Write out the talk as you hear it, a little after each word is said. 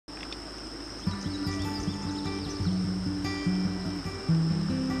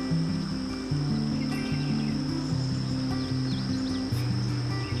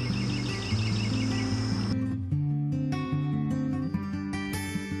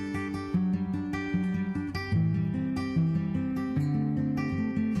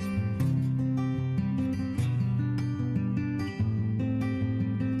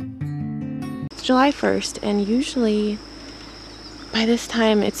It's July 1st, and usually by this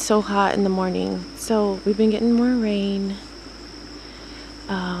time it's so hot in the morning. So we've been getting more rain.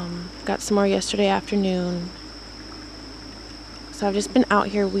 Got some more yesterday afternoon. So I've just been out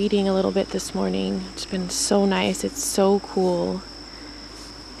here weeding a little bit this morning. It's been so nice. It's so cool.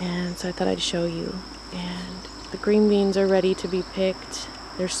 And so I thought I'd show you. And the green beans are ready to be picked.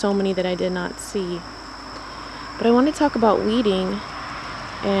 There's so many that I did not see. But I want to talk about weeding.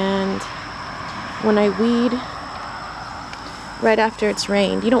 And when I weed right after it's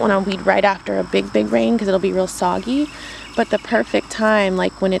rained, you don't want to weed right after a big rain because it'll be real soggy. But the perfect time,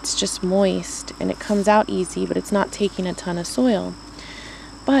 like when it's just moist and it comes out easy, but it's not taking a ton of soil.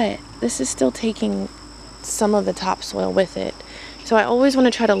 But this is still taking some of the topsoil with it. So I always want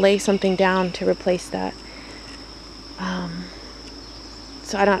to try to lay something down to replace that.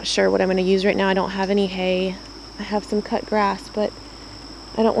 So I'm not sure what I'm going to use right now. I don't have any hay. I have some cut grass, but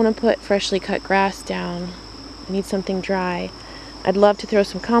I don't want to put freshly cut grass down. I need something dry. I'd love to throw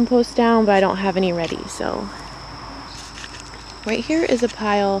some compost down, but I don't have any ready. So right here is a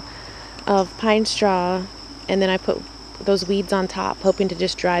pile of pine straw, and then I put those weeds on top, hoping to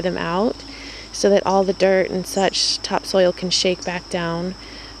just dry them out so that all the dirt and such topsoil can shake back down.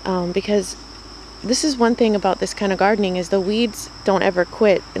 Because this is one thing about this kind of gardening, is the weeds don't ever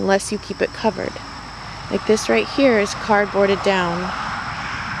quit unless you keep it covered. Like this right here is cardboarded down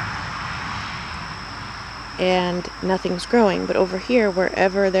and nothing's growing, but over here,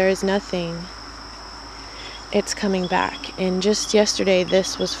 wherever there is nothing, it's coming back. And just yesterday,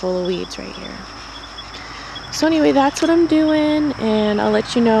 this was full of weeds right here. So anyway, that's what I'm doing, and I'll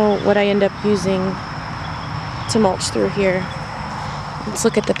let you know what I end up using to mulch through here. Let's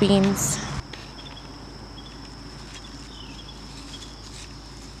look at the beans.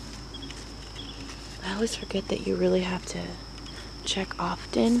 I always forget that you really have to check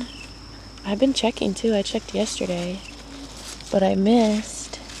often. I've been checking too. I checked yesterday, but I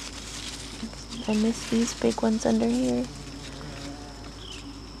missed these big ones under here.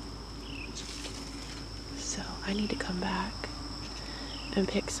 So I need to come back and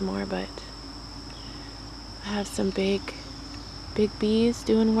pick some more, but I have some big bees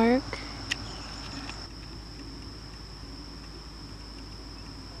doing work.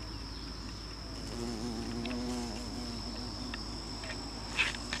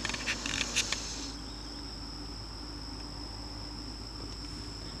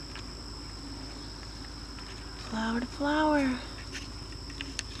 Flower to flower.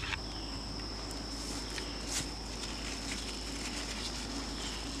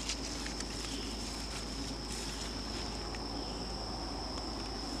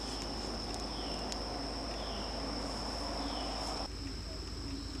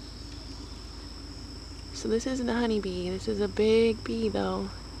 So this isn't a honeybee. This is a big bee though.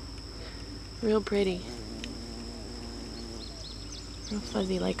 Real pretty. Real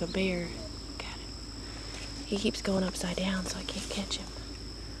fuzzy like a bear. He keeps going upside down, so I can't catch him.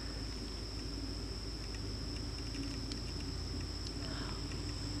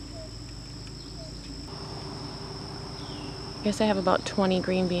 I guess I have about 20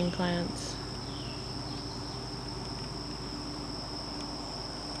 green bean plants.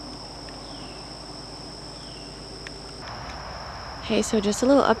 Hey, so just a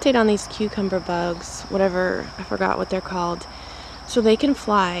little update on these cucumber bugs, whatever, I forgot what they're called. So they can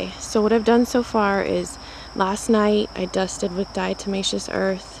fly. So what I've done so far is, last night I dusted with diatomaceous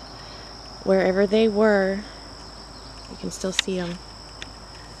earth wherever they were. You can still see them.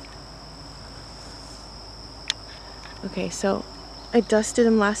 Okay, so I dusted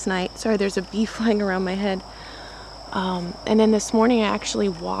them last night. Sorry, there's a bee flying around my head. And then this morning I actually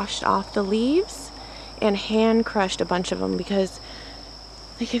washed off the leaves and hand crushed a bunch of them, because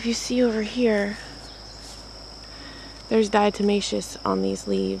like if you see over here, there's diatomaceous on these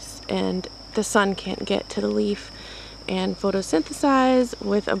leaves, and the sun can't get to the leaf and photosynthesize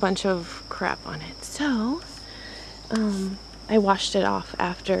with a bunch of crap on it. So I washed it off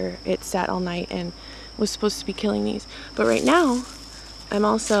after it sat all night and was supposed to be killing these. But right now I'm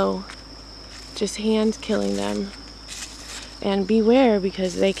also just hand killing them. And beware,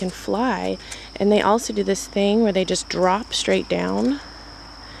 because they can fly, and they also do this thing where they just drop straight down.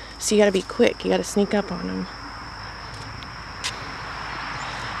 So you gotta be quick, you gotta sneak up on them.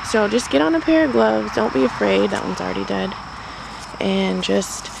 So just get on a pair of gloves, don't be afraid, that one's already dead. And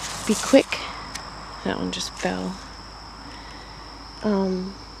just be quick. That one just fell.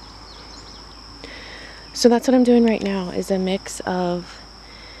 So that's what I'm doing right now, is a mix of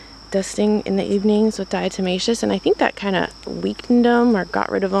dusting in the evenings with diatomaceous, and I think that kind of weakened them or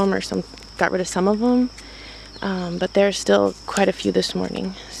got rid of them, or got rid of some of them. But there's still quite a few this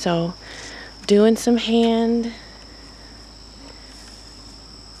morning. So doing some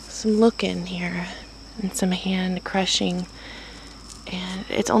looking here and some hand crushing, and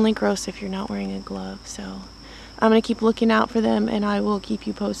it's only gross if you're not wearing a glove. So I'm gonna keep looking out for them, and I will keep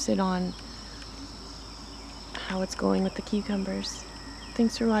you posted on how it's going with the cucumbers.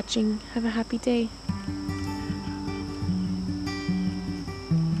 Thanks for watching. Have a happy day.